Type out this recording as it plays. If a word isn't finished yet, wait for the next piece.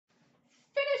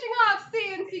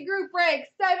C&C group break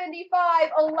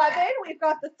 75-11. We've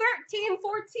got the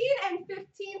 13-14 and 15-16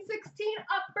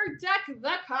 Upper Deck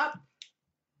the Cup.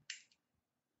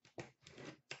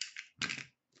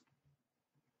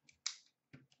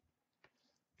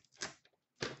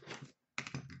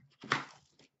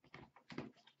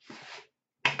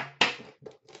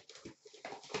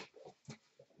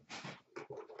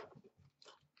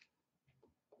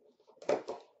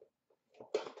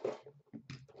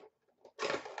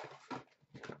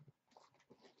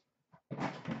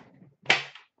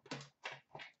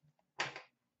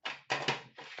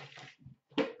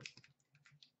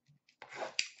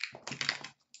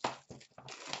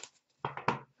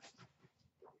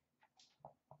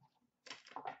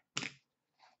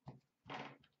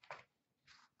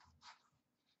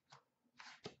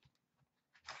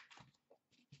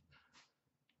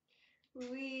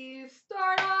 We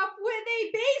start off with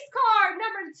a base card,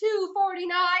 number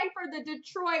 249 for the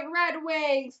Detroit Red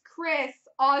Wings, Chris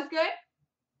Osgood.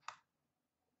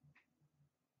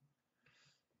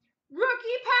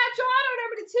 Rookie patch auto,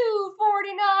 number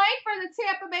 249 for the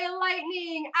Tampa Bay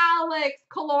Lightning, Alex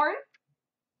Killorn.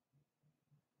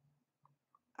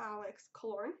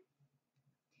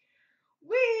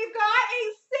 We've got a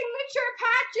signature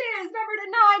patches, number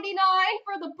 299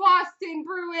 for the Boston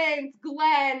Bruins,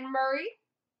 Glenn Murray.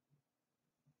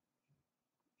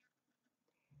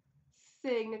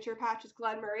 Signature patches,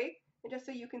 Glenn Murray. And just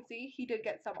so you can see, he did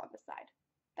get some on the side.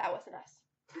 That wasn't us.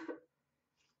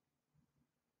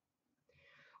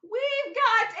 We've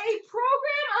got a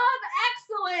Program of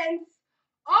Excellence,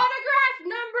 autograph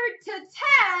number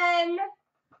 10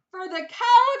 for the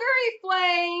Calgary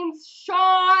Flames,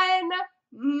 Sean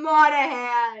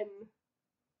Monahan.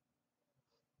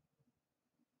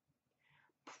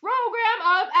 Program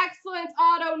of Excellence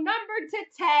auto number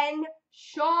 10,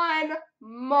 Sean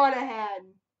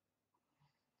Monahan.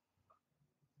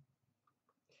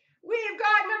 We've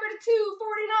got number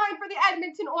 249 for the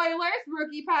Edmonton Oilers,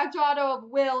 rookie patch auto of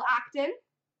Will Acton.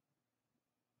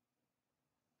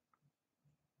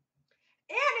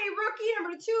 And a rookie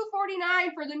number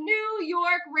 249 for the New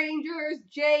York Rangers,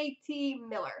 JT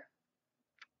Miller.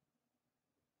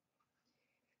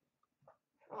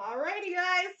 Alrighty,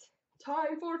 guys.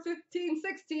 Time for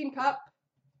 15-16 Cup.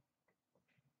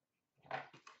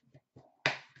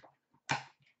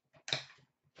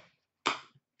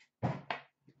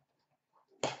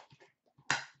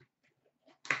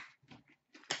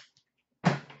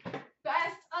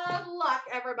 Best of luck,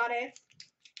 everybody.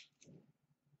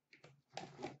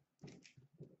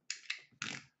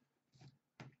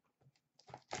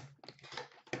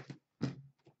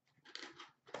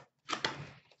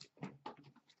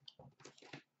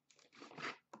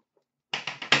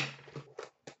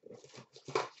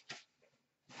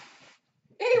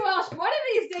 Hey Welsh, one of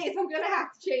these days I'm gonna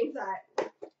have to change that.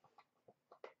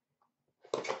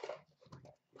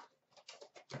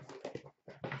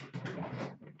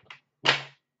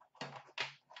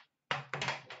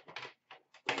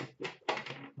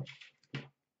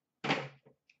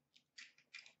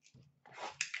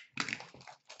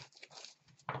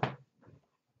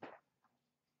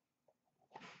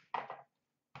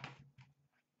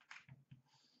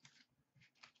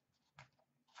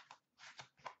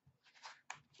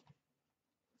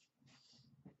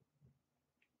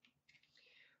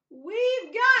 We've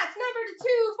got number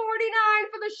 249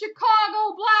 for the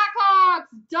Chicago Blackhawks,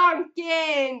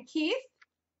 Duncan Keith.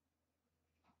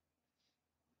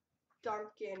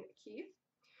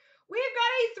 We've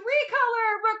got a 3-color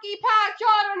rookie patch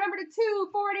auto, number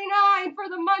 249 for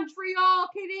the Montreal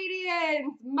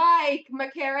Canadiens, Mike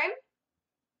McCarron.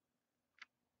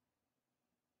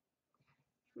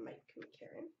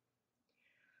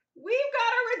 We've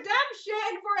got a redemption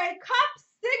for a Cup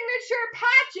signature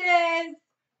patches,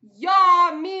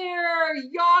 Jaromir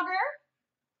Jagr.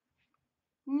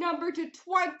 Number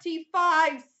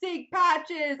 225 sig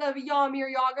patches of Jaromir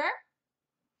Jagr.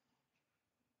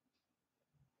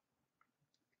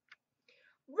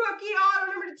 Rookie auto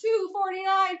number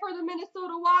 249 for the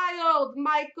Minnesota Wild,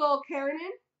 Michael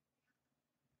Keranen.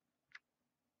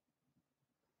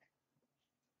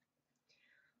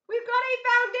 We've got a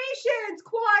Foundations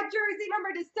quad jersey number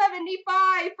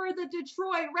 75 for the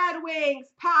Detroit Red Wings,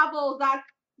 Pavel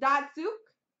Datsyuk.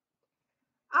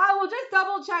 I will just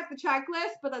double check the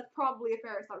checklist, but that's probably a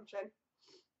fair assumption.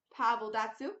 Pavel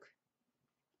Datsyuk.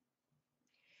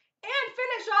 And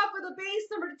finish off for the base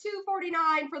number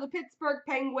 249 for the Pittsburgh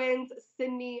Penguins,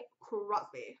 Sidney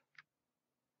Crosby.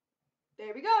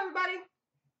 There we go, everybody.